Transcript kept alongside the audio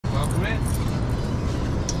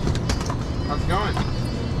How's it going?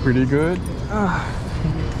 Pretty good.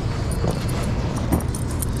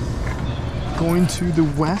 Going to the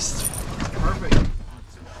west. Perfect.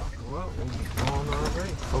 Well, we'll be on our way.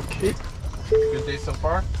 Okay. Good day so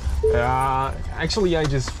far? Actually, I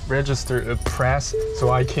just registered a press, so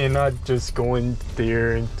I cannot just go in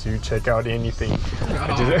there to check out anything.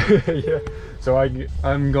 Yeah. So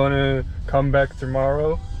I'm gonna come back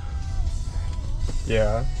tomorrow.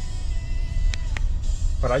 Yeah.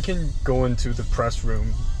 But I can go into the press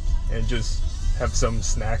room and just have some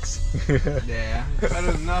snacks. Yeah,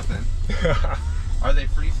 better than nothing. Are they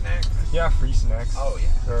free snacks? Yeah, free snacks. Oh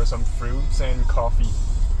yeah. There are some fruits and coffee.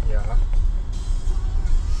 Yeah.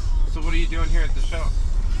 So what are you doing here at the show?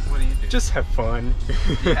 What do you do? Just have fun.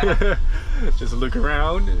 Yeah. Just look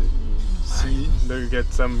around, see, look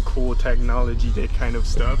at some cool technology, that kind of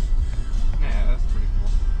stuff. Yeah, that's pretty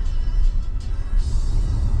cool.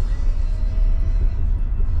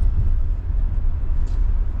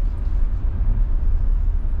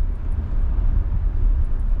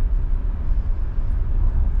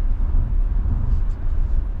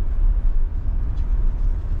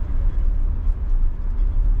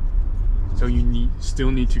 So you still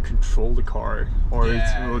need to control the car, or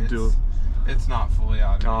Yeah, it will do. It's not fully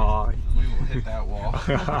automated. Oh. We will hit that wall.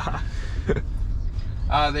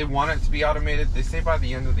 They want it to be automated. They say by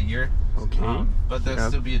the end of the year. Okay. But there'll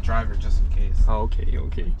still be a driver just in case. Oh, okay,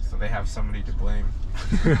 okay. So they have somebody to blame.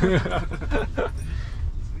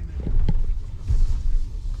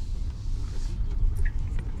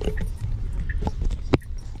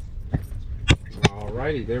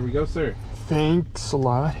 Alrighty, there we go, sir. Thanks a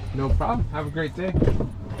lot. No problem. Have a great day.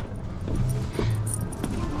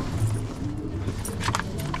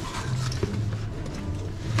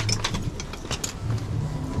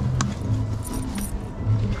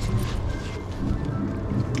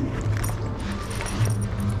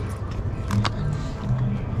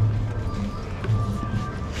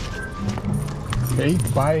 Okay,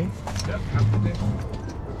 bye. Yep, have a good day.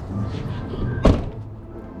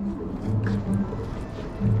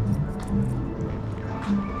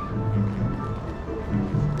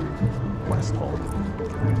 West Hall.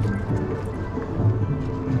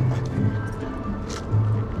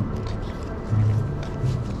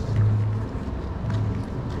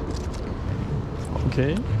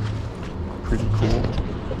 Okay, pretty cool.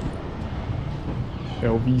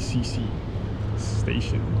 LVCC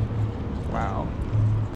station. Wow.